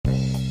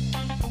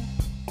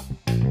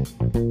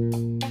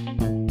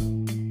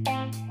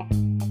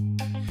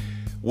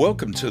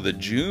Welcome to the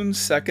June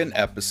 2nd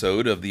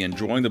episode of the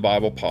Enjoying the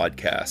Bible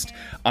podcast.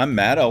 I'm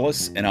Matt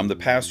Ellis, and I'm the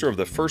pastor of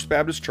the First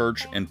Baptist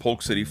Church in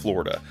Polk City,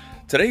 Florida.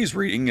 Today's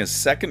reading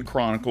is 2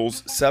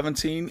 Chronicles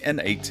 17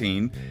 and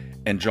 18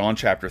 and John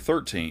chapter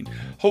 13.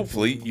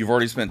 Hopefully, you've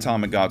already spent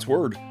time in God's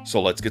Word,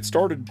 so let's get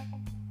started.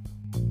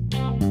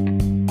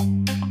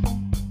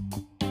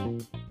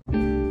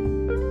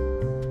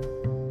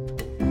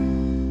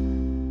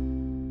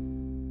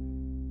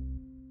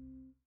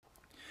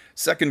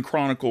 Second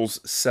Chronicles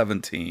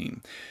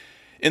 17.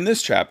 In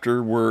this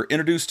chapter, we're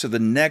introduced to the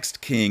next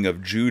king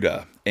of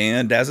Judah,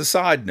 and as a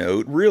side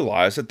note,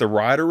 realize that the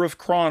writer of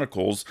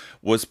Chronicles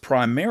was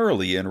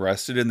primarily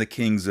interested in the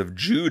kings of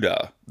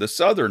Judah, the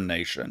southern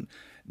nation,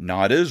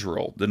 not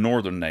Israel, the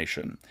northern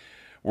nation.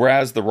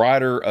 Whereas the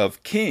writer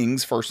of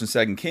Kings,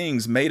 1st and 2nd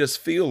Kings, made us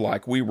feel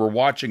like we were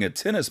watching a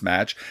tennis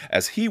match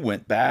as he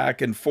went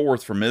back and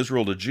forth from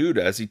Israel to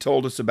Judah as he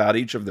told us about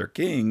each of their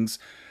kings,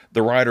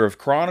 the writer of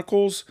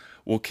Chronicles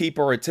will keep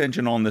our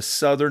attention on the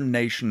southern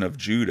nation of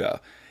Judah.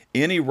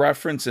 Any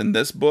reference in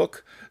this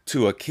book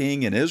to a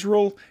king in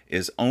Israel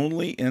is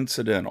only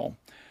incidental.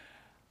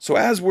 So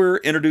as we're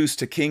introduced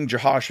to King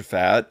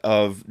Jehoshaphat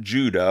of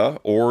Judah,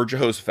 or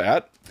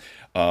Jehoshaphat,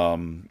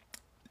 and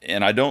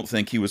I don't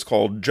think he was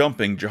called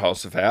Jumping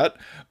Jehoshaphat,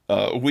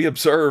 we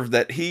observe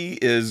that he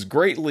is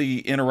greatly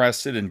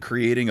interested in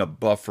creating a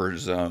buffer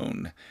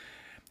zone.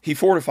 He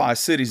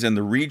fortifies cities in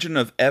the region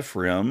of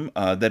Ephraim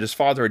that his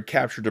father had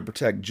captured to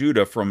protect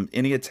Judah from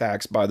any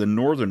attacks by the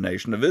northern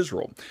nation of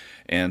Israel.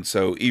 And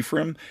so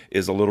Ephraim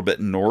is a little bit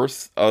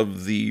north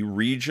of the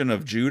region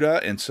of Judah,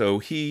 and so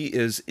he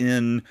is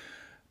in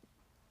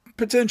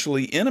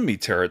potentially enemy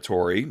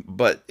territory,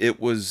 but it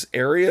was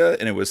area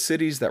and it was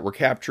cities that were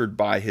captured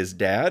by his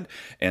dad,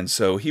 and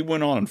so he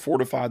went on and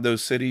fortified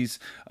those cities,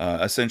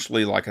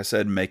 essentially, like I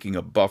said, making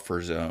a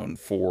buffer zone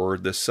for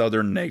the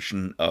southern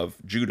nation of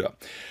Judah.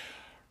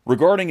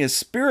 Regarding his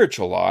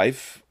spiritual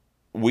life,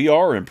 we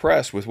are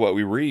impressed with what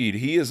we read.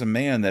 He is a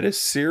man that is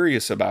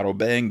serious about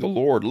obeying the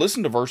Lord.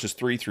 Listen to verses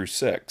 3 through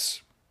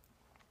 6.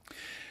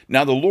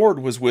 Now the Lord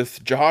was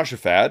with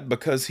Jehoshaphat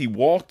because he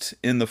walked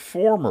in the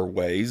former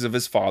ways of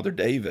his father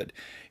David.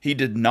 He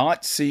did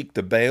not seek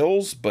the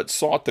Baals, but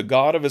sought the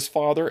God of his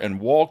father and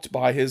walked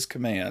by his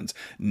commands,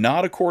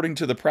 not according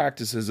to the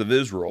practices of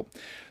Israel.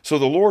 So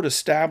the Lord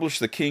established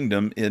the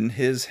kingdom in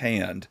his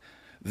hand.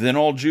 Then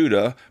all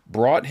Judah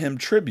brought him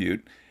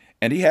tribute,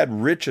 and he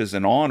had riches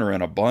and honor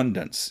and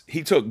abundance.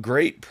 He took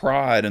great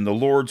pride in the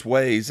Lord's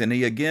ways, and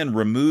he again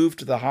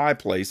removed the high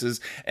places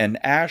and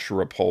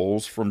Asherah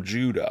poles from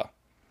Judah.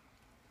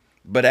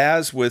 But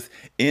as with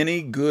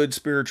any good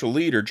spiritual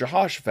leader,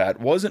 Jehoshaphat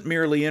wasn't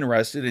merely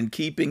interested in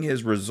keeping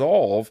his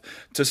resolve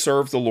to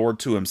serve the Lord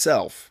to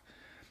himself.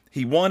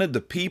 He wanted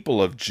the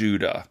people of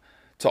Judah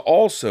to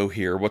also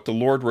hear what the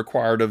Lord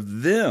required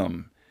of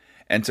them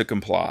and to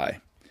comply.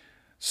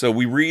 So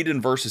we read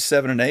in verses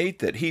 7 and 8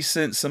 that he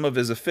sent some of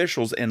his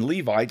officials and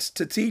Levites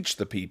to teach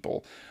the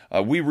people.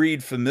 We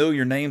read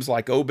familiar names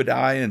like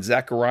Obadiah and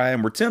Zechariah,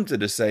 and we're tempted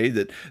to say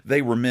that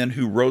they were men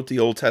who wrote the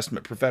Old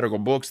Testament prophetical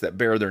books that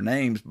bear their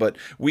names, but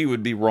we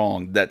would be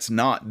wrong. That's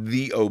not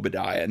the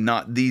Obadiah,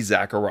 not the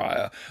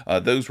Zechariah.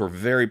 Those were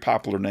very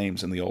popular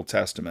names in the Old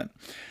Testament.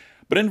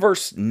 But in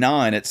verse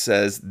 9 it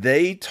says,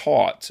 they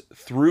taught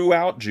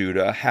throughout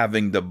Judah,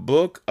 having the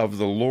book of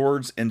the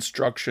Lord's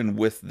instruction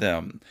with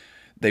them.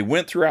 They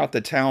went throughout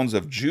the towns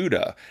of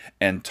Judah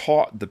and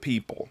taught the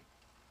people.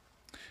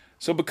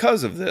 So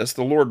because of this,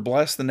 the Lord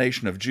blessed the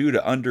nation of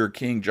Judah under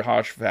King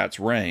Jehoshaphat's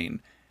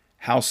reign.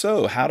 How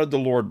so? How did the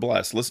Lord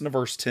bless? Listen to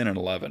verse 10 and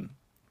 11.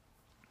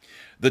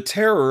 The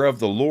terror of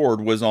the Lord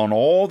was on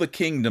all the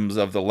kingdoms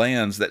of the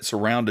lands that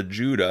surrounded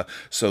Judah,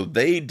 so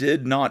they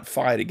did not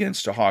fight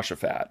against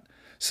Jehoshaphat.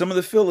 Some of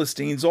the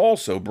Philistines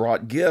also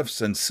brought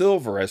gifts and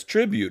silver as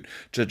tribute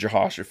to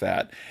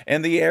Jehoshaphat,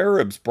 and the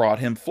Arabs brought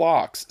him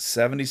flocks,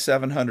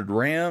 7,700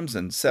 rams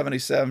and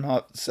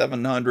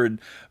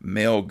 7,700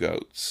 male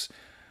goats.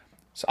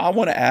 So I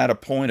want to add a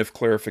point of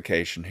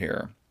clarification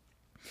here.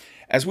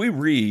 As we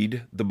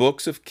read the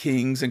books of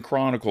Kings and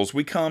Chronicles,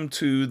 we come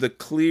to the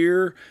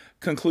clear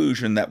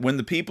conclusion that when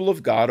the people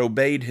of God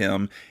obeyed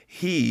him,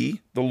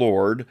 he, the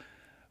Lord,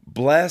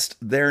 blessed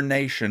their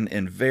nation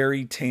in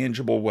very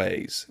tangible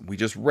ways. We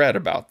just read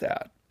about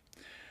that.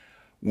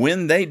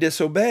 When they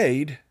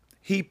disobeyed,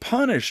 he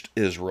punished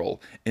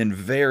Israel in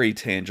very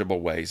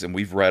tangible ways, and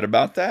we've read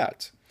about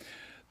that.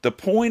 The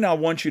point I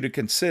want you to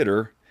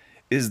consider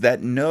is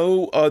that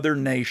no other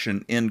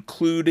nation,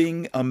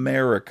 including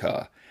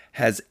America,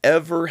 has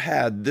ever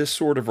had this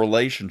sort of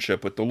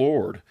relationship with the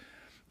Lord.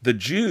 The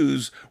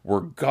Jews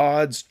were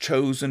God's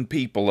chosen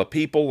people, a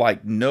people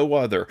like no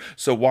other.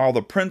 So while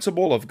the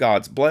principle of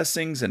God's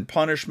blessings and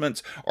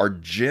punishments are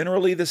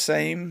generally the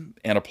same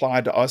and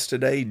apply to us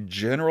today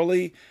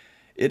generally,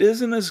 it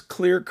isn't as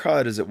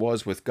clear-cut as it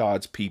was with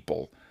God's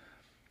people.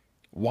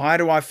 Why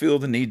do I feel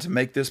the need to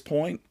make this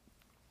point?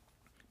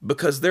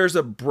 Because there's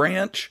a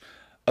branch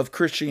of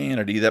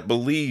Christianity that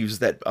believes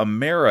that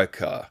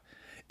America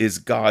is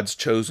God's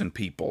chosen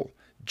people,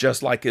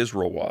 just like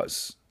Israel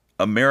was.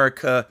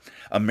 American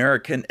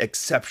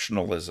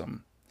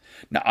exceptionalism.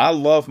 Now, I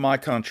love my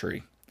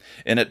country,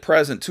 and at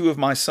present, 2 of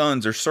my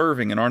sons are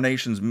serving in our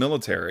nation's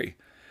military.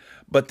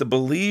 But the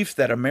belief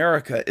that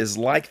America is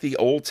like the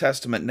Old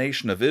Testament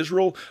nation of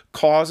Israel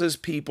causes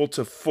people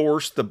to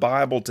force the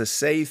Bible to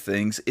say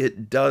things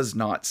it does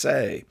not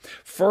say.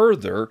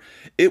 Further,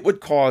 it would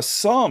cause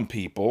some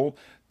people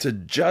to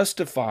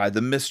justify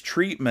the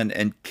mistreatment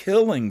and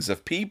killings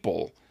of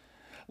people,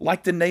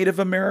 like the Native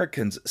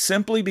Americans,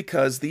 simply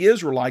because the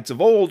Israelites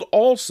of old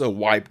also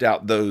wiped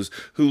out those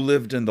who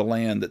lived in the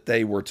land that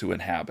they were to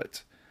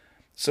inhabit.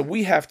 So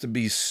we have to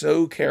be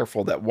so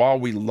careful that while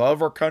we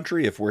love our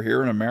country, if we're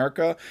here in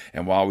America,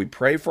 and while we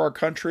pray for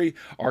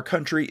our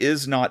country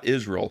is not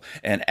Israel.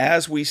 And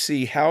as we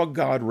see how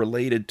God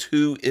related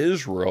to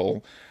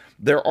Israel,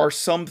 there are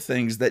some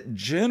things that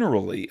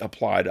generally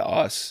apply to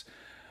us,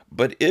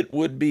 but it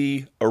would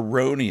be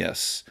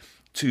erroneous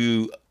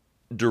to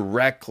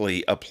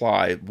directly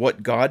apply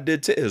what God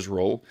did to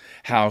Israel,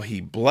 how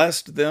he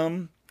blessed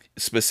them,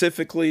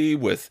 specifically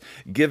with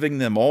giving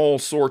them all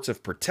sorts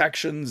of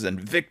protections and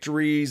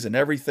victories and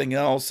everything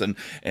else,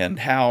 and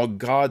how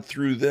God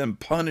through them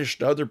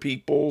punished other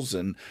peoples,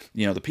 and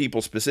the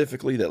people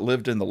specifically that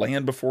lived in the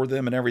land before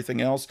them and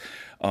everything else.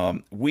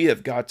 We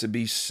have got to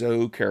be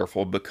so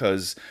careful,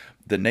 because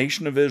the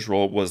nation of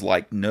Israel was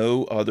like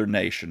no other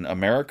nation.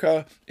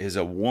 America is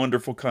a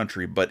wonderful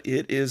country, but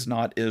it is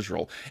not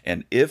Israel.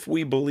 And if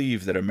we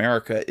believe that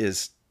America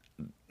is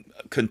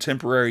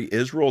contemporary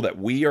Israel, that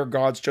we are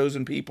God's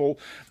chosen people,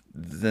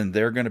 then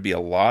there are going to be a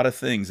lot of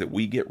things that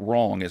we get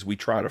wrong as we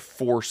try to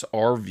force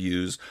our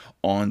views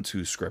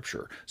onto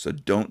Scripture. So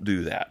don't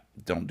do that.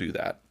 Don't do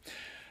that.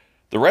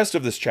 The rest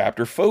of this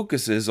chapter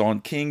focuses on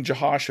King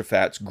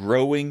Jehoshaphat's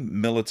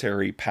growing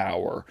military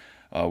power.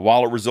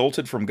 While it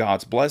resulted from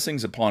God's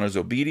blessings upon his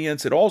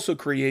obedience, it also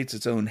creates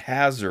its own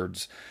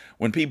hazards.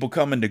 When people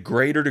come into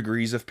greater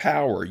degrees of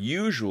power,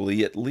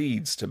 usually it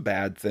leads to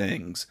bad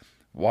things.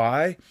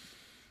 Why?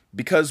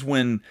 Because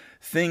when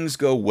things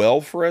go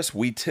well for us,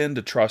 we tend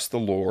to trust the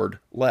Lord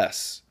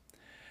less.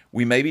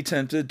 We may be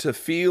tempted to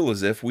feel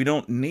as if we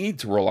don't need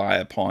to rely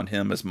upon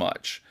him as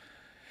much.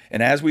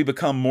 And as we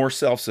become more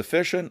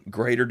self-sufficient,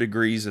 greater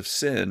degrees of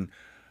sin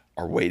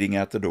are waiting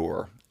at the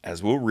door,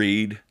 as we'll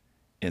read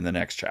in the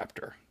next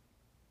chapter.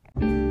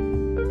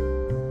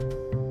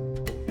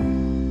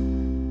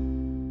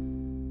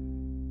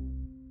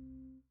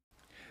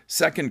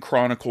 Second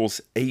Chronicles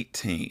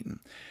 18.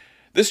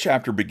 This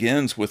chapter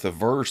begins with a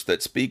verse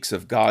that speaks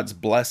of God's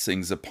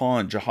blessings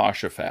upon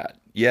Jehoshaphat.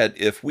 Yet,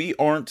 if we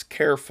aren't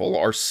careful,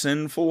 our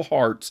sinful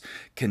hearts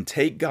can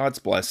take God's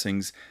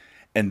blessings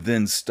and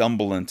then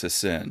stumble into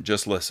sin.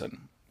 Just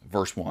listen.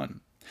 Verse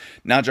 1.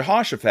 Now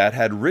Jehoshaphat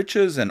had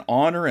riches and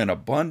honor and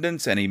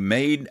abundance, and he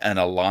made an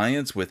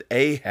alliance with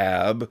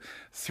Ahab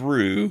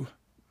through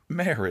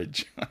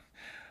marriage.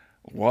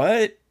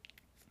 What?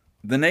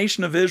 The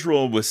nation of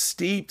Israel was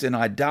steeped in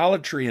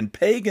idolatry and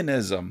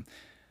paganism.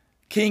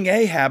 King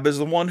Ahab is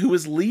the one who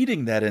is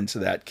leading that into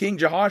that. King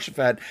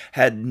Jehoshaphat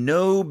had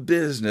no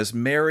business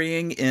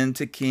marrying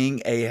into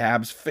King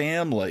Ahab's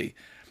family.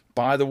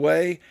 By the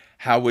way,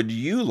 how would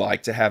you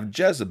like to have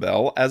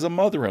Jezebel as a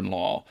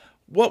mother-in-law?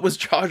 What was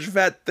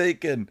Jehoshaphat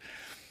thinking?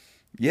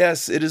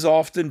 Yes, it is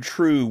often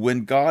true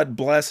when God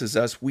blesses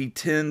us, we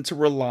tend to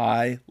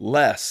rely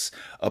less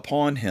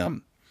upon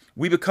him.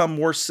 We become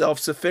more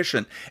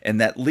self-sufficient, and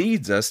that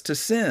leads us to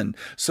sin.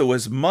 So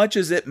as much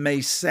as it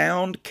may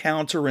sound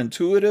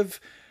counterintuitive,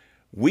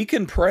 we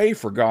can pray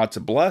for God to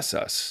bless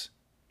us,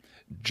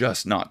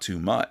 just not too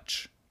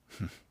much.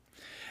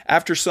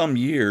 After some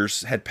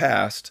years had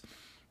passed,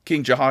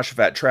 King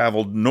Jehoshaphat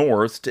traveled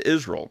north to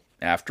Israel.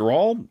 After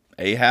all,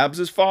 Ahab's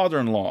his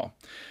father-in-law.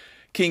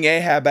 King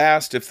Ahab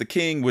asked if the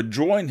king would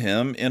join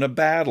him in a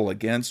battle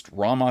against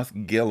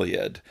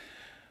Ramoth-Gilead.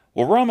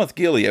 Well,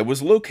 Ramoth-Gilead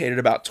was located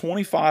about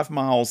 25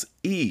 miles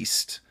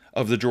east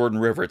of the Jordan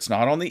River. It's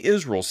not on the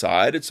Israel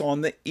side, it's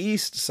on the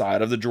east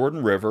side of the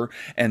Jordan River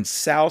and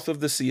south of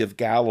the Sea of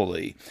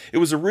Galilee. It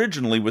was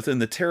originally within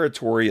the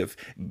territory of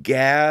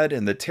Gad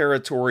and the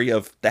territory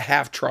of the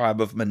half-tribe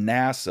of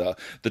Manasseh,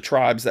 the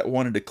tribes that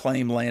wanted to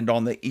claim land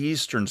on the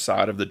eastern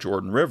side of the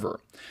Jordan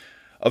River.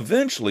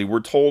 Eventually, we're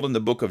told in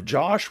the book of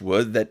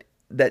Joshua that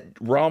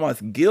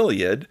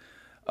Ramoth-Gilead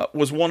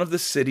was one of the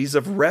cities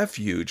of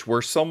refuge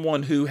where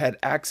someone who had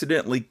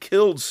accidentally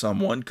killed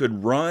someone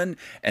could run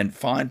and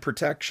find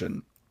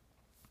protection.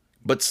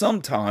 But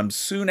sometimes,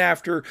 soon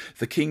after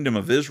the kingdom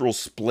of Israel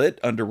split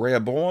under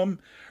Rehoboam,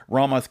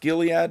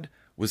 Ramoth-Gilead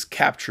was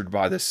captured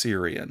by the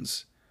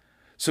Syrians.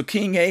 So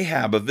King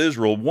Ahab of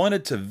Israel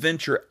wanted to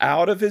venture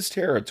out of his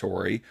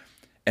territory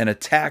and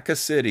attack a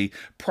city,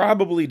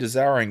 probably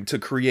desiring to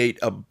create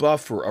a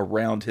buffer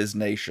around his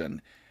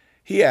nation.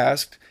 He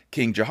asked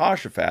King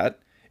Jehoshaphat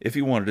if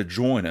he wanted to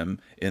join him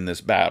in this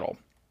battle.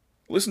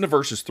 Listen to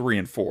verses 3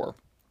 and 4.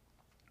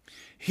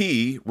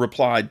 He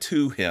replied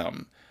to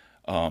him,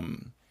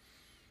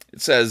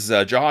 It says,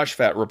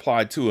 Jehoshaphat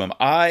replied to him,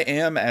 I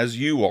am as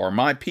you are,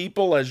 my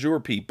people as your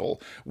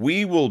people.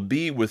 We will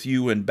be with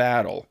you in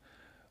battle.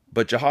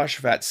 But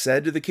Jehoshaphat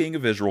said to the king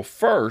of Israel,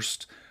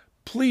 First,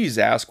 please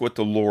ask what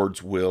the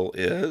Lord's will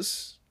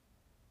is.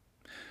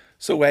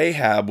 So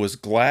Ahab was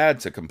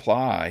glad to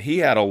comply. He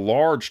had a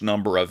large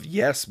number of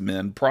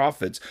yes-men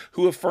prophets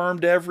who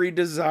affirmed every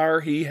desire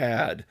he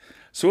had.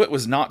 So it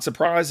was not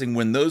surprising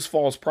when those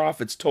false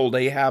prophets told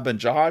Ahab and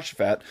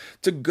Jehoshaphat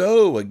to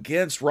go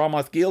against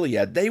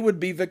Ramoth-Gilead. They would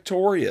be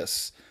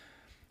victorious.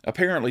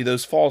 Apparently,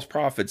 those false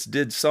prophets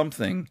did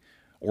something,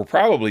 or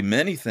probably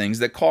many things,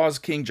 that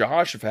caused King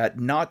Jehoshaphat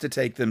not to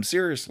take them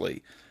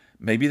seriously.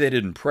 Maybe they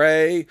didn't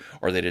pray,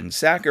 or they didn't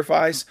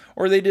sacrifice,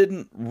 or they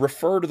didn't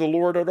refer to the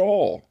Lord at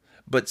all.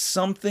 But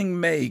something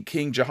made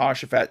King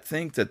Jehoshaphat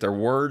think that their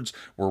words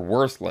were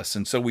worthless.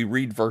 And so we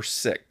read verse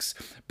 6.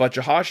 But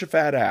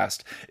Jehoshaphat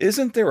asked,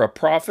 Isn't there a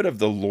prophet of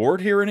the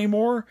Lord here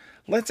anymore?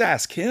 Let's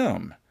ask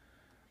him.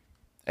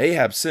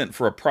 Ahab sent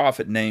for a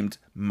prophet named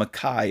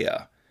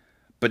Micaiah,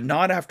 but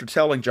not after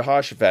telling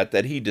Jehoshaphat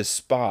that he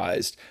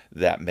despised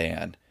that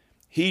man.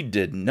 He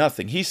did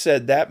nothing. He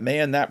said that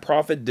man, that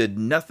prophet, did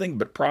nothing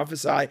but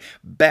prophesy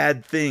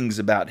bad things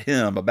about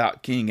him,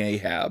 about King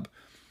Ahab.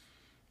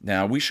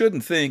 Now, we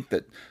shouldn't think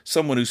that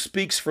someone who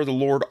speaks for the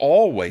Lord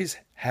always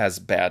has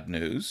bad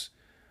news.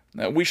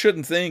 Now, we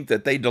shouldn't think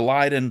that they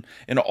delight in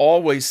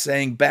always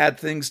saying bad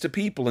things to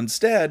people.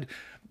 Instead,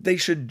 they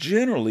should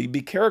generally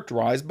be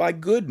characterized by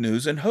good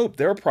news and hope.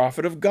 They're a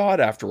prophet of God,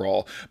 after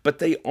all. But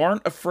they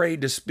aren't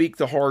afraid to speak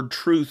the hard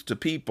truth to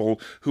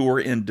people who are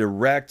in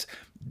direct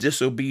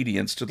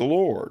disobedience to the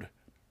Lord.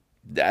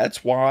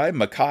 That's why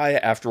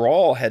Micaiah, after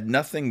all, had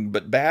nothing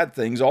but bad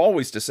things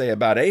always to say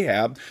about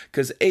Ahab,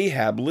 because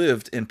Ahab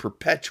lived in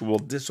perpetual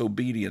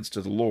disobedience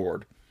to the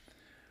Lord.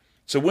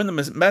 So when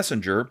the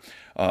messenger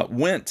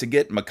went to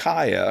get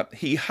Micaiah,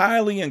 he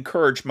highly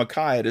encouraged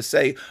Micaiah to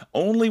say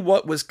only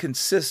what was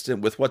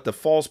consistent with what the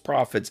false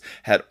prophets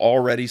had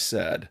already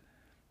said.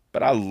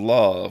 But I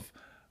love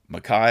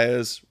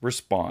Micaiah's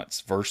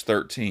response, verse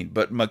 13.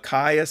 But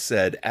Micaiah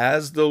said,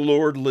 As the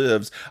Lord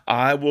lives,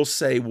 I will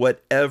say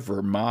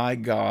whatever my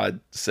God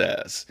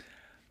says.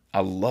 I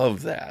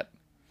love that.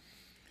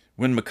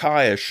 When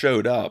Micaiah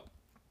showed up,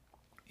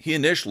 he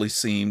initially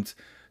seemed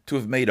to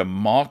have made a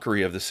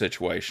mockery of the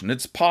situation.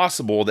 It's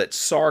possible that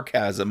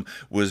sarcasm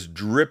was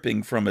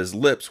dripping from his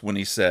lips when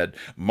he said,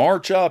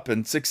 March up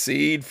and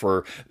succeed,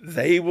 for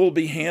they will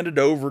be handed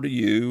over to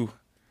you.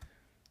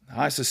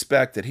 I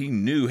suspect that he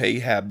knew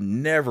Ahab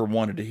never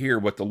wanted to hear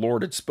what the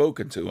Lord had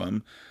spoken to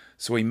him,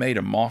 so he made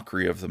a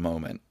mockery of the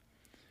moment.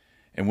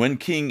 And when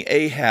King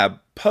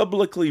Ahab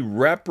publicly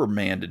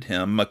reprimanded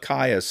him,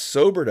 Micaiah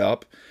sobered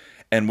up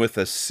and with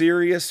a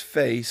serious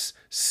face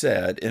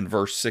said in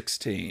verse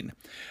 16,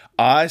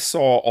 I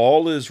saw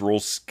all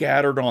Israel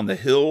scattered on the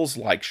hills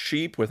like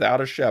sheep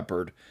without a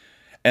shepherd,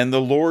 and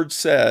the Lord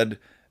said,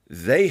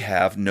 They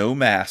have no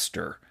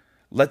master.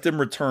 Let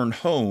them return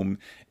home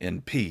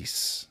in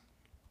peace.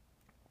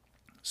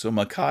 So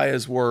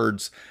Micaiah's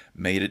words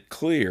made it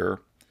clear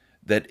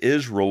that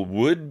Israel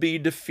would be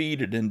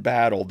defeated in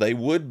battle. They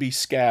would be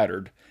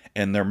scattered,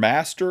 and their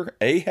master,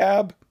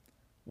 Ahab,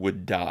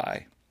 would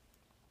die.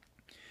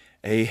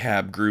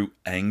 Ahab grew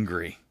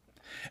angry,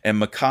 and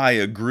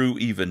Micaiah grew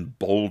even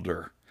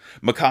bolder.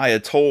 Micaiah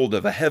told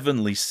of a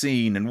heavenly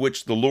scene in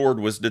which the Lord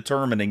was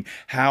determining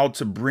how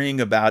to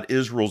bring about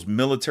Israel's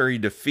military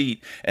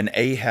defeat and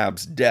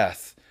Ahab's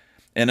death.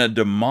 And a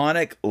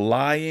demonic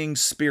lying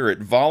spirit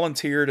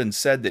volunteered and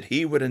said that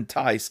he would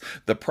entice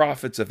the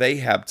prophets of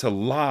Ahab to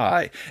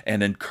lie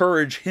and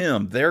encourage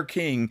him, their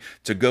king,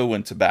 to go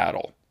into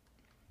battle.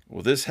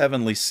 Well, this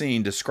heavenly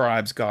scene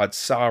describes God's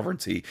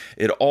sovereignty.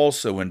 It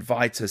also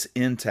invites us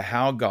into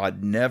how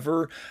God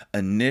never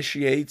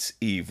initiates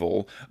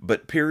evil,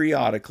 but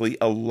periodically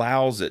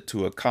allows it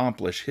to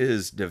accomplish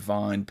his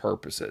divine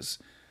purposes.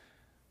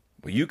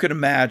 Well, you can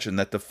imagine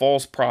that the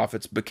false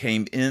prophets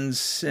became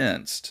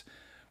incensed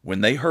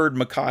when they heard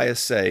Micaiah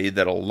say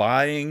that a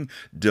lying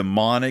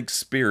demonic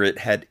spirit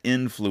had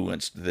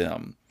influenced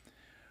them.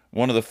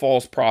 One of the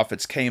false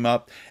prophets came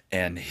up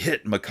and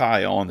hit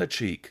Micaiah on the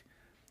cheek.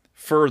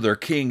 Further,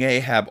 King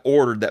Ahab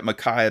ordered that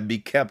Micaiah be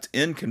kept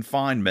in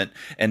confinement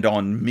and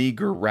on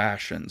meager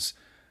rations.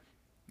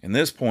 And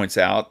this points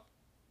out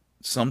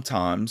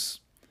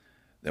sometimes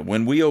that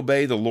when we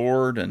obey the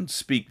Lord and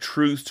speak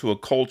truth to a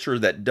culture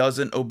that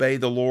doesn't obey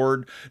the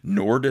Lord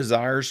nor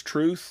desires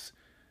truth,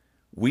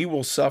 we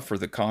will suffer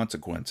the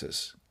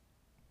consequences.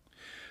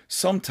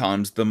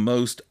 Sometimes the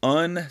most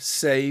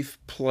unsafe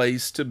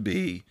place to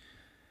be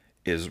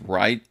is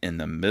right in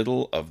the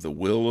middle of the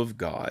will of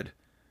God.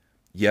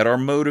 Yet our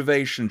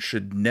motivation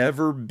should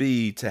never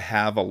be to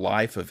have a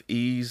life of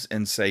ease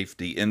and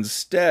safety.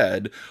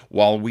 Instead,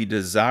 while we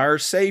desire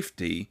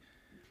safety,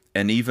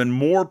 an even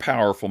more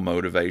powerful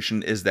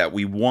motivation is that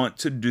we want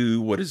to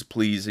do what is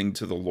pleasing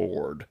to the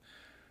Lord.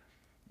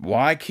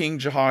 Why King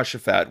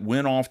Jehoshaphat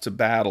went off to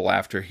battle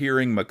after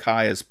hearing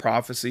Micaiah's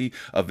prophecy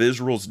of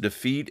Israel's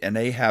defeat and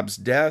Ahab's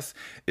death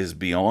is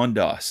beyond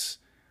us.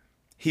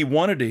 He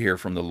wanted to hear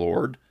from the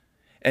Lord,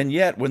 and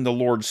yet when the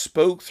Lord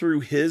spoke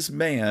through his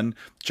man,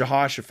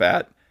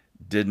 Jehoshaphat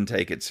didn't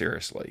take it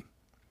seriously.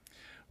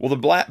 Well,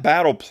 the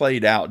battle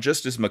played out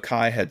just as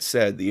Micaiah had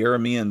said. The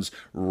Arameans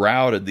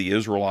routed the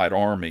Israelite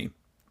army.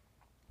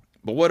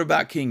 But what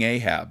about King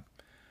Ahab?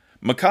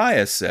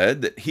 Micaiah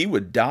said that he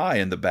would die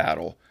in the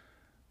battle.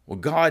 Well,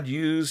 God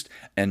used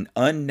an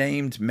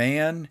unnamed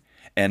man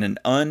and an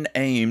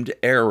unaimed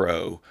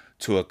arrow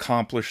to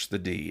accomplish the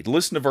deed.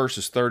 Listen to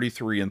verses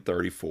 33 and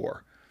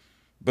 34.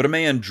 But a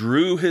man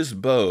drew his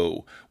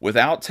bow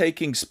without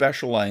taking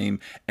special aim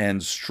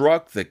and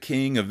struck the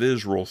king of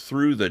Israel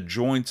through the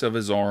joints of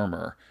his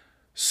armor.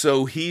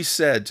 So he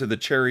said to the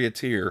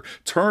charioteer,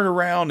 "Turn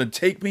around and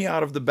take me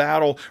out of the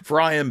battle, for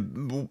I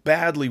am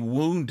badly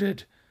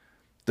wounded."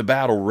 The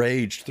battle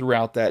raged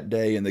throughout that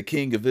day, and the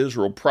king of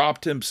Israel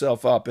propped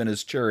himself up in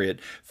his chariot,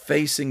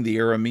 facing the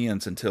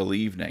Arameans until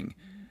evening.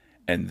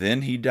 And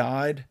then he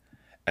died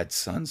at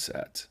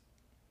sunset.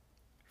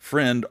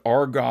 Friend,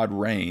 our God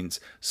reigns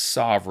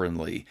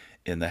sovereignly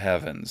in the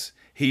heavens.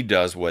 He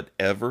does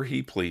whatever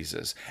he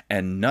pleases,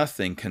 and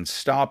nothing can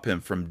stop him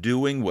from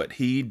doing what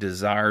he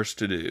desires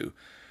to do.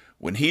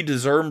 When he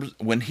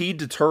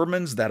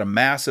determines that a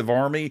massive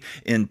army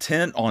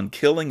intent on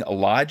killing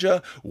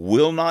Elijah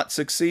will not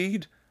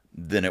succeed,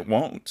 then it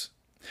won't.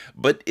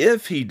 But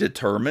if he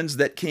determines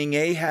that King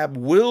Ahab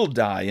will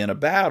die in a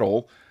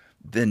battle,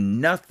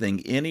 then nothing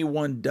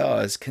anyone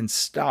does can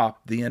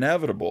stop the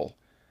inevitable.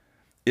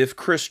 If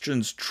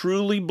Christians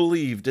truly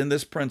believed in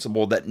this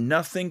principle that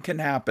nothing can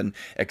happen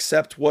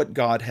except what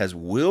God has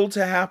willed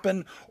to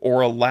happen or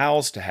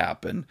allows to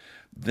happen,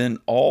 then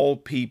all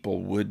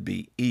people would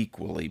be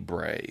equally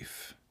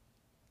brave.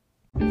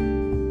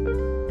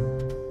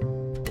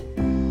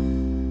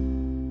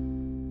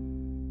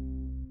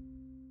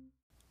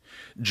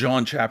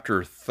 John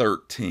chapter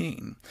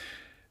 13.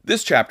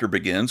 This chapter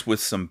begins with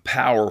some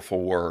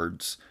powerful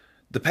words.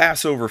 The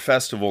Passover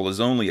festival is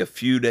only a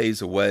few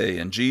days away,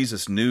 and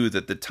Jesus knew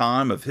that the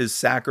time of his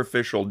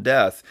sacrificial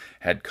death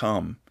had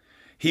come.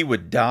 He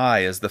would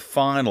die as the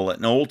final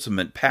and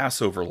ultimate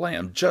Passover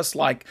lamb, just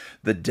like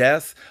the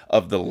death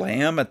of the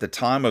lamb at the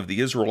time of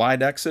the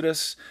Israelite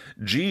Exodus.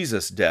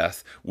 Jesus'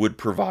 death would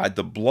provide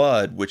the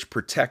blood which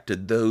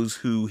protected those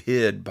who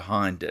hid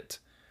behind it.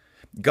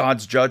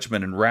 God's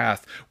judgment and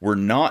wrath were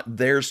not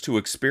theirs to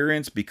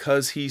experience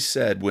because he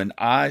said, "When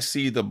I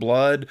see the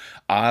blood,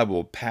 I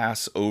will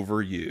pass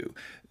over you."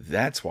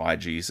 That's why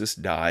Jesus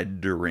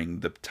died during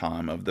the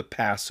time of the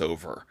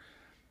Passover.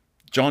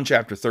 John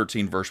chapter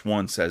 13 verse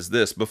 1 says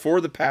this,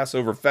 "Before the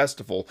Passover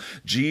festival,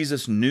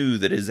 Jesus knew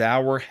that his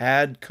hour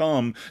had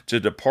come to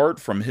depart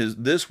from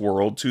this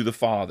world to the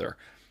Father.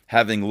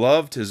 Having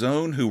loved his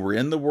own who were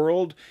in the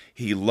world,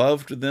 he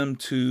loved them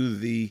to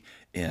the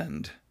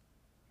end."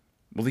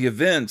 Well, the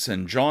events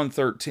in John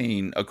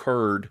 13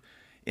 occurred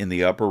in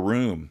the upper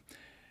room.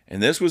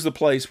 And this was the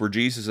place where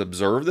Jesus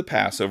observed the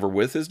Passover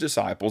with his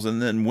disciples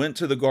and then went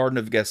to the Garden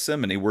of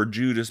Gethsemane where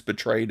Judas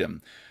betrayed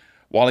him.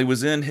 While he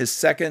was in his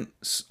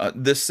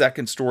this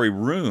second story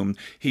room,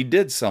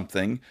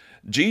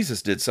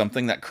 Jesus did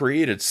something that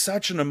created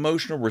such an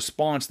emotional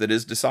response that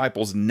his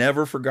disciples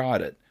never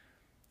forgot it.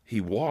 He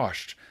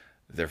washed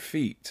their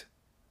feet.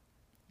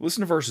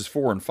 Listen to verses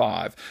 4 and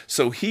 5.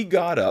 "So he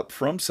got up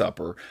from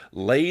supper,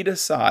 laid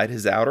aside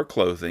his outer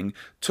clothing,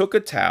 took a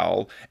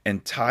towel,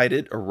 and tied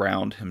it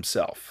around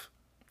himself.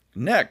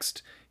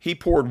 Next, he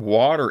poured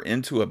water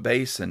into a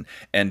basin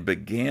and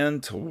began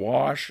to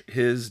wash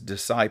his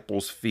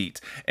disciples' feet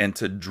and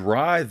to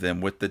dry them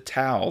with the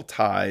towel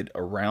tied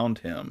around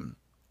him."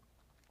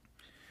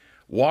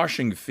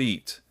 Washing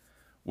feet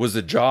was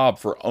a job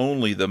for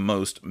only the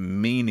most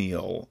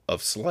menial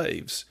of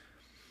slaves.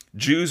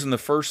 Jews in the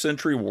first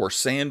century wore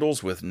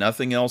sandals with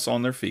nothing else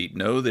on their feet.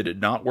 No, they did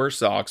not wear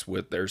socks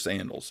with their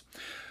sandals.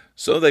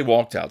 So they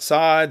walked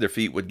outside, their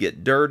feet would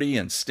get dirty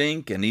and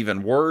stink, and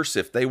even worse,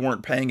 if they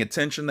weren't paying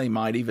attention, they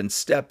might even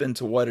step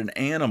into what an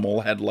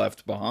animal had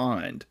left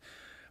behind.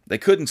 They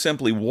couldn't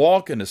simply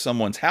walk into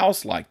someone's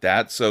house like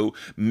that, so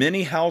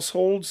many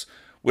households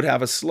would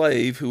have a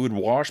slave who would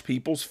wash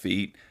people's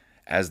feet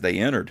as they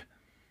entered.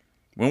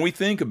 When we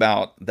think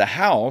about the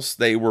house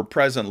they were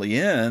presently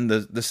in,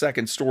 the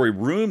second story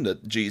room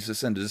that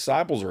Jesus and the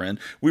disciples are in,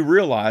 we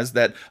realize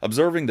that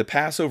observing the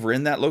Passover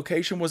in that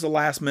location was a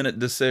last-minute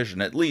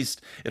decision. At least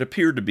it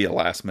appeared to be a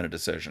last-minute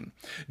decision.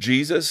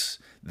 Jesus,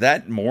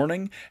 that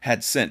morning,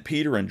 had sent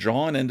Peter and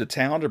John into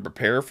town to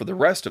prepare for the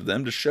rest of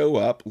them to show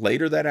up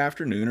later that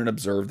afternoon and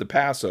observe the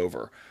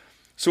Passover.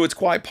 So it's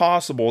quite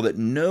possible that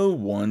no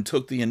one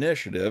took the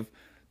initiative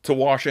to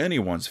wash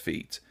anyone's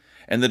feet.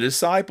 And the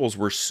disciples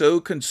were so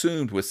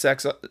consumed with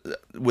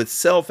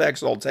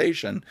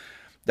self-exaltation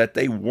that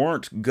they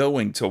weren't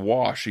going to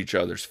wash each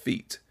other's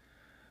feet.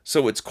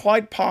 So it's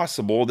quite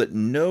possible that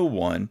no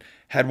one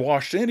had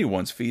washed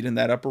anyone's feet in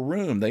that upper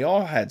room. They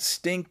all had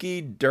stinky,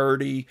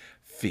 dirty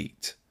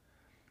feet.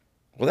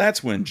 Well,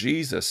 that's when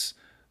Jesus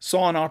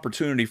saw an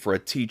opportunity for a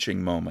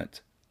teaching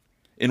moment.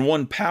 In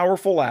one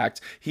powerful act,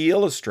 he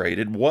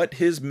illustrated what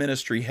his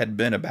ministry had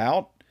been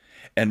about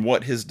and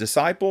what his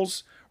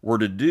disciples were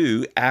to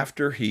do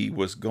after he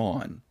was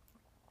gone.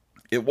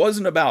 It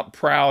wasn't about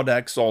proud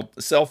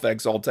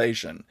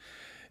self-exaltation.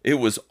 It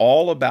was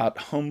all about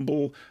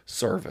humble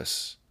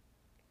service.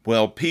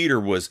 Well, Peter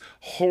was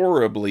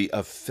horribly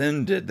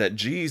offended that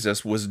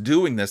Jesus was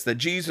doing this, that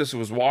Jesus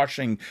was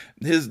washing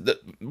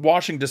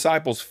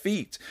disciples'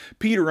 feet.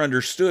 Peter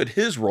understood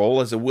his role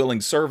as a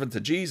willing servant to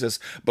Jesus,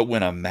 but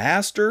when a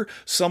master,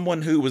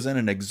 someone who was in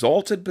an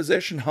exalted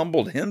position,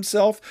 humbled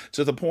himself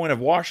to the point of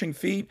washing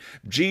feet,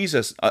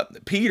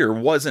 Peter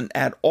wasn't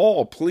at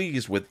all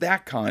pleased with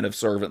that kind of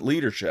servant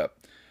leadership.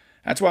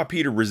 That's why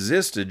Peter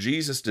resisted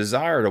Jesus'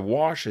 desire to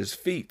wash his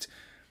feet,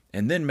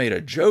 and then made a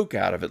joke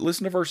out of it.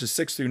 Listen to verses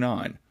 6 through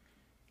 9.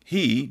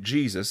 He,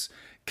 Jesus,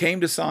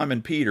 came to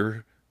Simon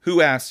Peter, who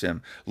asked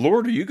him,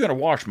 "Lord, are you going to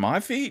wash my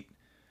feet?"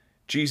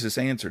 Jesus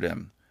answered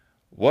him,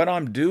 "What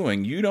I'm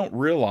doing you don't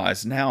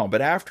realize now,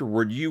 but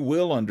afterward you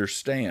will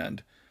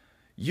understand."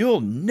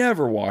 "You'll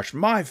never wash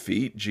my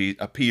feet,"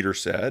 Peter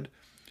said.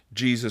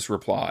 Jesus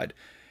replied,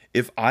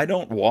 "If I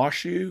don't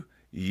wash you,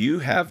 you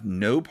have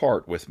no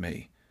part with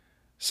me."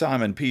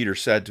 Simon Peter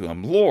said to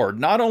him, "Lord,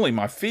 not only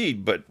my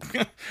feet, but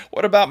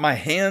what about my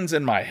hands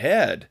and my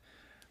head?"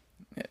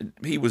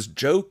 He was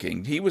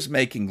joking. He was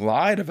making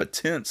light of a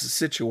tense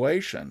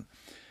situation.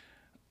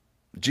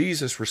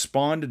 Jesus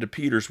responded to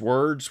Peter's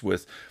words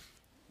with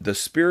the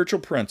spiritual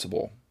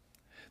principle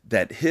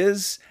that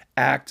his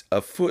act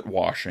of foot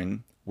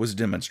washing was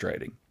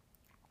demonstrating.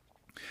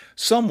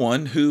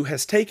 Someone who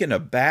has taken a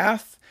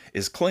bath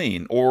is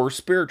clean, or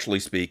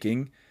spiritually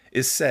speaking,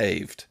 is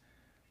saved.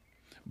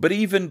 But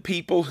even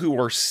people who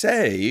are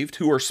saved,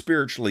 who are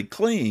spiritually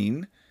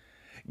clean,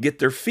 get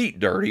their feet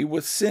dirty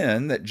with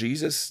sin that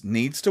Jesus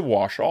needs to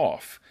wash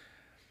off.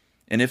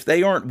 And if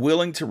they aren't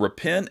willing to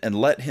repent and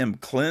let him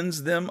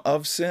cleanse them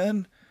of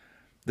sin,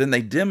 then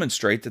they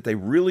demonstrate that they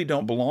really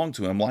don't belong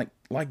to him,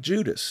 like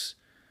Judas.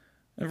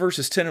 In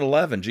verses 10 and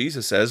 11,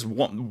 Jesus says,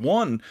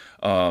 one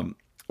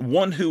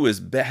who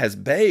has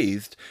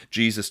bathed,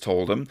 Jesus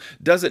told him,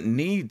 doesn't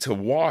need to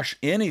wash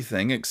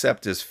anything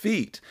except his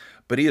feet,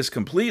 but he is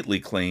completely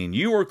clean.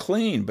 You are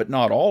clean, but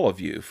not all of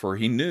you, for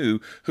he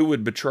knew who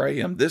would betray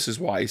him. This is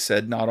why he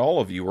said, not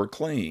all of you are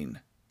clean.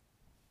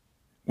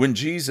 When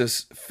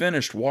Jesus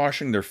finished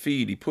washing their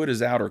feet, he put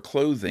his outer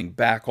clothing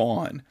back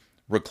on,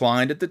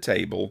 reclined at the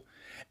table,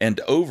 and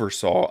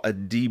oversaw a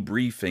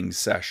debriefing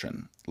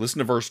session. Listen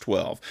to verse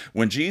 12.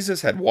 When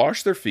Jesus had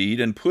washed their feet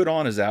and put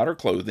on his outer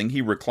clothing,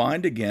 he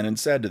reclined again and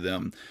said to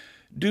them,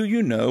 "Do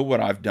you know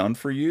what I've done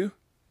for you?"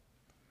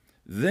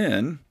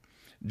 Then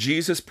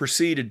Jesus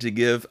proceeded to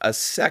give a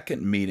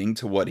second meaning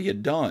to what he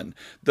had done.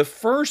 The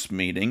first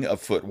meaning of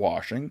foot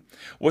washing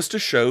was to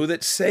show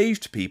that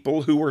saved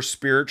people who are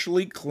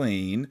spiritually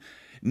clean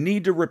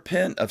need to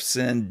repent of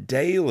sin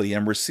daily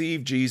and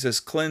receive Jesus'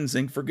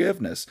 cleansing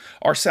forgiveness.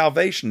 Our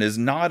salvation is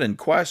not in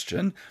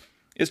question.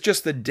 It's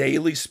just the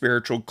daily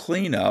spiritual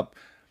cleanup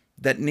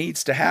that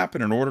needs to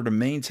happen in order to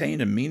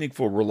maintain a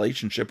meaningful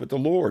relationship with the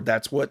Lord.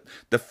 That's what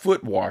the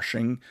foot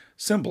washing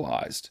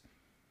symbolized.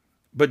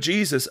 But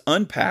Jesus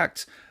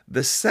unpacked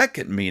the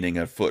second meaning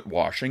of foot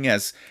washing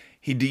as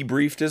he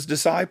debriefed his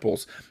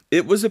disciples.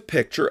 It was a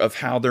picture of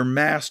how their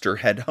master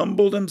had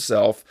humbled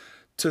himself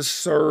to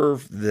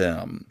serve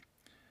them.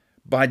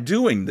 By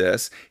doing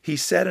this, he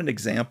set an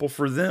example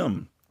for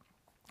them.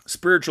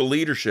 Spiritual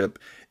leadership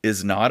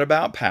is not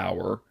about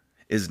power,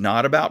 is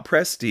not about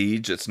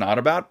prestige, it's not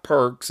about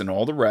perks and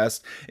all the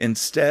rest.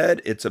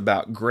 Instead, it's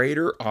about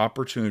greater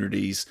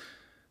opportunities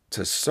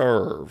to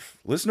serve.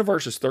 Listen to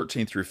verses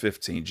 13 through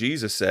 15.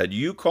 Jesus said,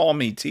 "You call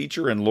me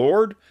teacher and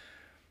Lord,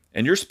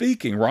 and you're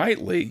speaking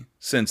rightly,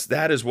 since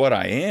that is what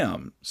I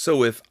am.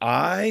 So if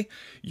I,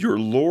 your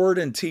Lord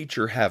and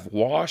teacher, have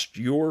washed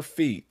your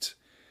feet,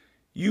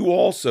 you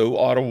also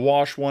ought to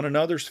wash one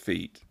another's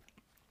feet.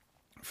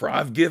 For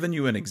I've given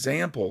you an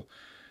example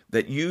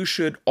that you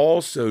should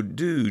also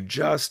do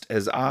just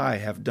as I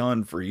have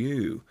done for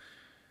you."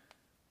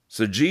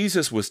 So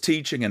Jesus was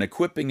teaching and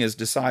equipping his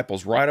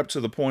disciples right up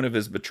to the point of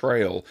his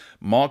betrayal,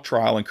 mock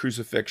trial, and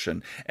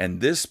crucifixion. And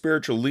this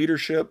spiritual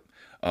leadership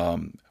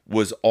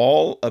was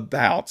all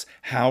about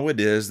how it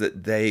is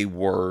that they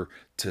were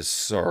to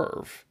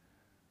serve.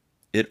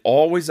 It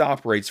always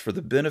operates for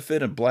the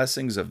benefit and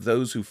blessings of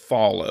those who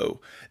follow,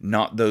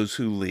 not those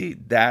who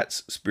lead.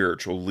 That's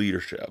spiritual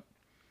leadership.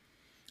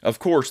 Of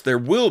course, there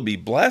will be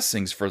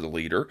blessings for the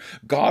leader.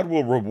 God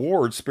will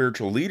reward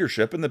spiritual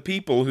leadership, and the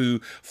people who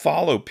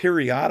follow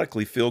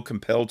periodically feel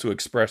compelled to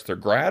express their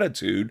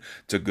gratitude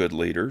to good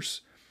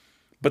leaders.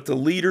 But the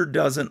leader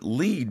doesn't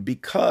lead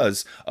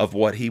because of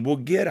what he will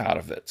get out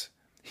of it.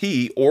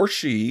 He or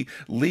she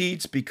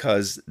leads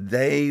because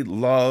they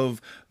love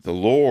the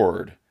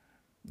Lord.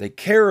 They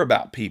care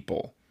about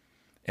people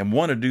and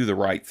want to do the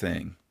right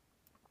thing.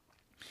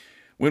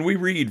 When we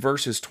read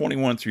verses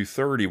 21 through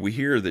 30, we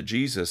hear that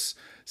Jesus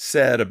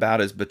said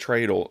about his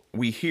betrayal.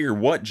 We hear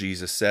what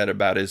Jesus said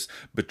about his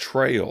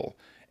betrayal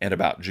and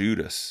about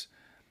Judas.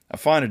 I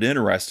find it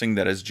interesting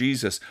that as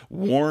Jesus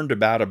warned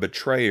about a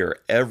betrayer,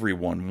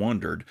 everyone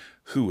wondered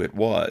who it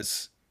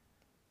was.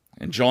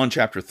 In John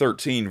chapter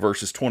 13,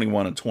 verses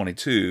 21 and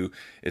 22,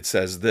 it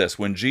says this,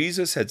 "When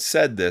Jesus had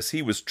said this,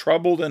 he was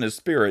troubled in his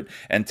spirit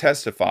and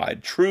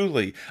testified,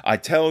 'Truly, I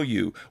tell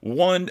you,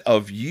 one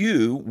of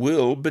you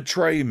will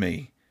betray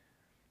me.'"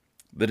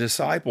 The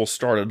disciples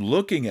started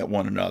looking at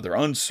one another,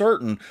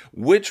 uncertain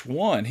which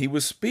one he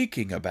was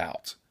speaking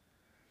about.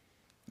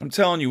 I'm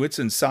telling you, it's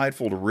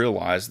insightful to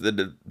realize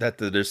that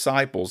the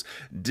disciples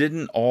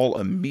didn't all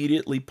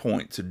immediately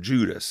point to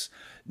Judas.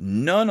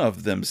 None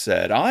of them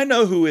said, "I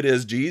know who it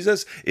is,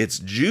 Jesus. It's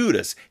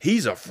Judas.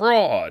 He's a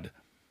fraud."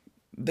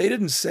 They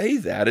didn't say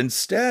that.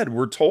 Instead,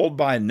 we're told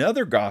by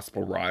another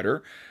gospel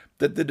writer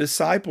that the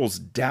disciples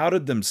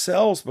doubted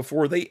themselves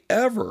before they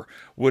ever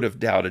would have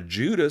doubted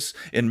Judas.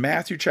 In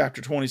Matthew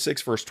chapter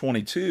 26, verse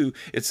 22,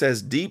 it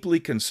says, "Deeply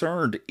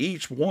concerned,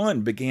 each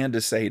one began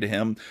to say to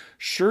him,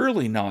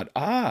 'Surely not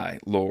I,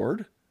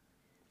 Lord.'"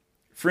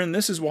 Friend,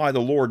 this is why the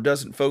Lord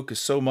doesn't focus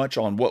so much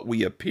on what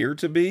we appear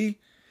to be.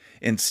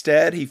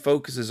 Instead, he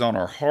focuses on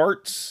our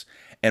hearts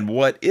and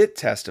what it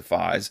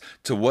testifies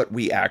to what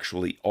we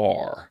actually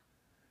are.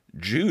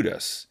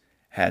 Judas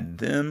had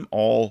them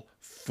all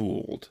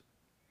fooled.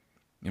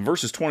 In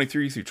verses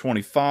 23 through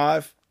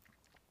 25,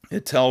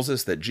 it tells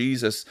us that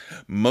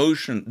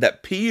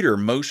Peter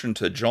motioned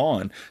to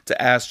John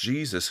to ask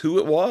Jesus who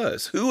it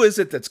was. Who is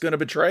it that's going to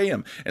betray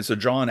him? And so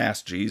John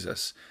asked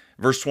Jesus.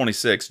 Verse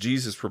 26,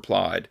 Jesus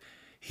replied,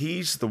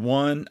 "He's the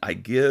one I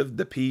give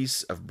the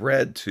piece of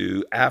bread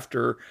to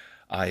after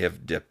I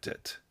have dipped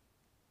it."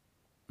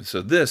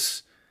 So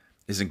this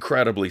is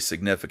incredibly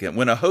significant.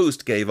 When a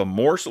host gave a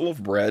morsel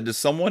of bread to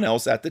someone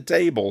else at the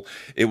table,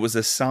 it was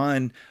a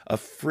sign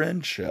of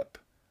friendship.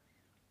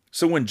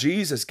 So when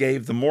Jesus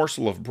gave the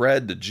morsel of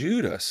bread to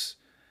Judas,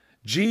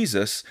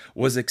 Jesus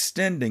was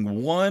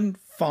extending one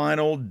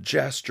final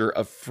gesture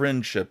of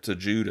friendship to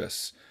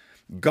Judas.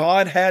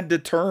 God had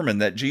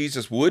determined that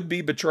Jesus would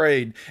be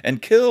betrayed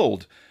and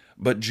killed,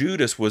 but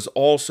Judas was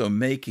also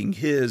making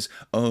his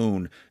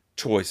own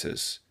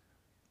choices.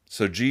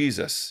 So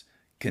Jesus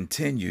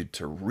continued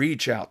to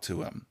reach out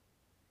to him.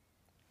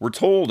 We're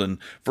told in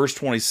verse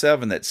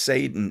 27 that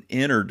Satan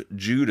entered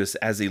Judas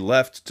as he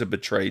left to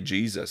betray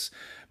Jesus.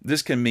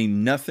 This can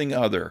mean nothing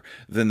other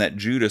than that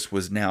Judas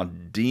was now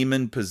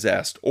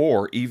demon-possessed,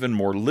 or even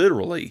more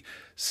literally,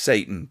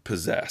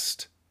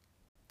 Satan-possessed.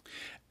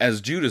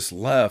 As Judas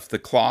left, the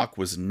clock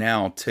was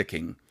now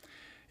ticking.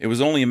 It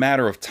was only a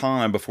matter of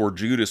time before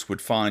Judas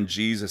would find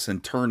Jesus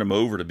and turn him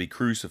over to be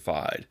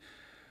crucified.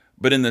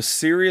 But in the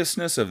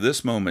seriousness of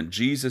this moment,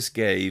 Jesus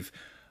gave,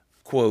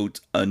 quote,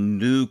 "a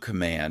new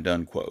command,"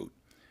 unquote.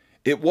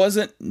 It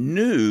wasn't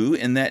new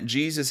in that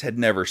Jesus had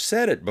never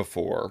said it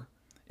before.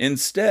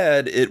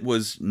 Instead, it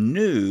was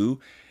new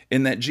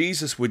in that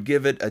Jesus would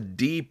give it a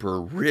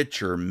deeper,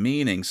 richer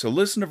meaning. So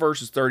listen to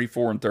verses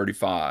 34 and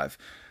 35.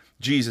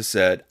 Jesus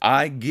said,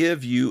 "I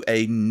give you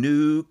a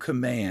new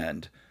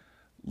command.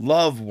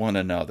 Love one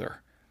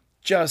another.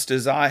 Just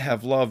as I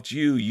have loved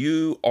you,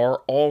 you are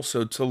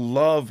also to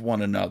love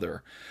one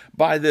another.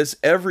 By this,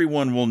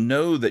 everyone will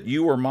know that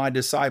you are my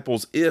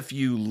disciples if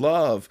you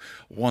love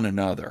one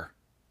another."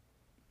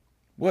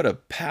 What a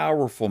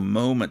powerful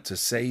moment to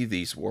say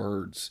these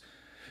words.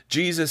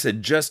 Jesus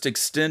had just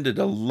extended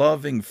a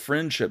loving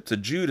friendship to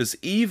Judas,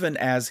 even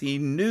as he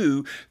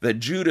knew that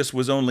Judas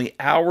was only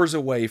hours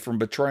away from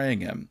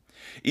betraying him.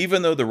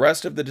 Even though the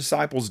rest of the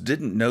disciples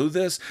didn't know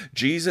this,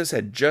 Jesus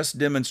had just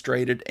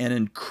demonstrated an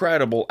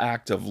incredible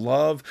act of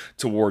love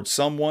towards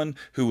someone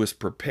who was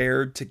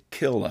prepared to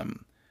kill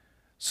him.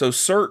 So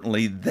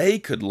certainly they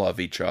could love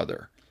each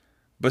other.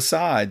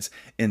 Besides,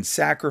 in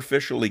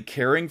sacrificially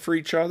caring for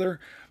each other,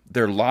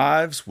 their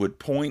lives would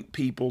point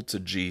people to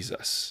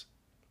Jesus.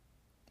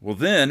 Well,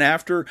 then,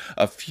 after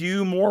a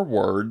few more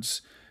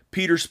words,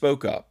 Peter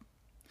spoke up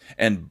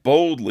and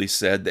boldly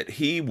said that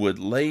he would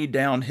lay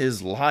down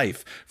his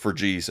life for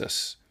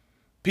Jesus.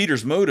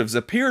 Peter's motives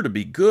appear to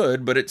be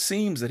good, but it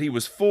seems that he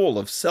was full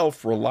of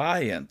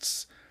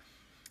self-reliance.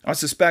 I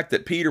suspect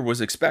that Peter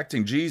was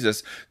expecting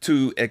Jesus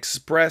to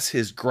express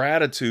his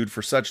gratitude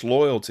for such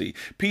loyalty.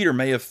 Peter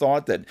may have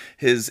thought that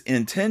his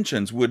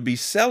intentions would be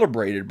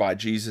celebrated by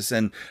Jesus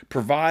and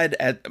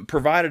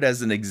provided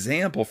as an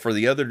example for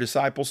the other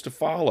disciples to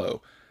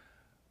follow.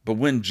 But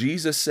when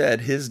Jesus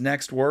said his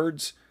next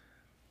words,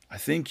 I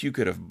think you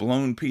could have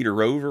blown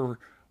Peter over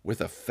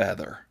with a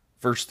feather.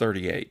 Verse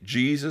 38,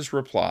 Jesus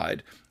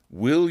replied,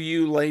 "Will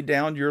you lay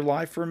down your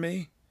life for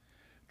me?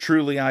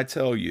 Truly I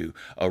tell you,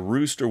 a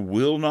rooster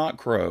will not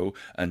crow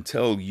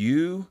until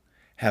you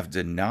have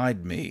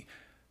denied me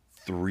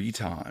 3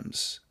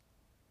 times.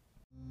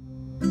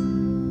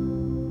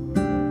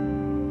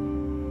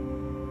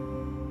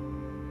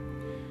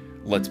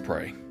 Let's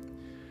pray.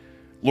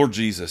 Lord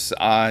Jesus,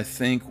 I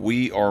think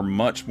we are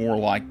much more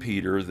like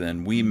Peter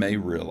than we may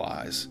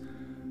realize.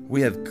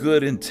 We have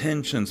good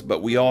intentions,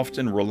 but we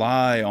often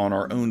rely on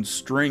our own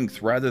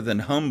strength rather than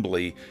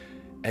humbly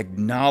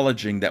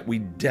acknowledging that we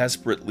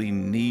desperately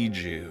need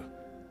you.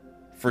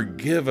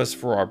 Forgive us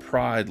for our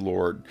pride,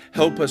 Lord.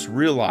 Help us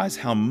realize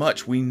how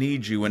much we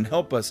need you, and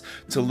help us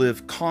to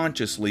live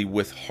consciously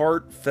with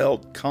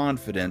heartfelt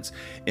confidence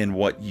in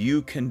what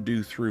you can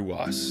do through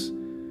us.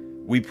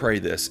 We pray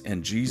this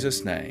in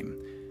Jesus' name.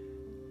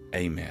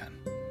 Amen.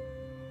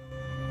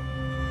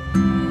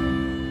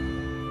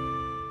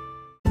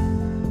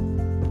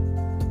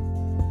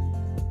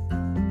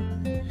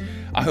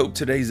 I hope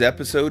today's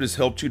episode has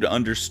helped you to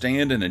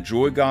understand and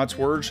enjoy God's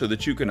Word so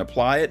that you can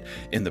apply it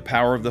in the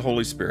power of the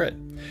Holy Spirit.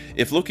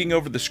 If looking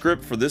over the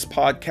script for this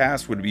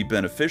podcast would be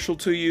beneficial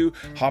to you,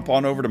 hop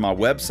on over to my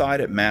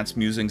website at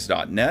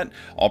mattsmusings.net.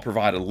 I'll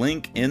provide a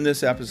link in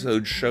this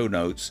episode's show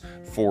notes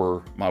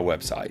for my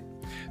website.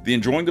 The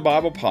Enjoying the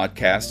Bible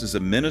podcast is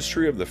a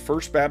ministry of the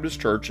First Baptist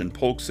Church in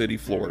Polk City,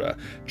 Florida.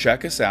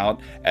 Check us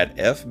out at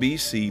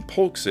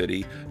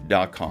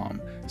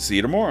fbcpolkcity.com. See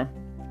you tomorrow.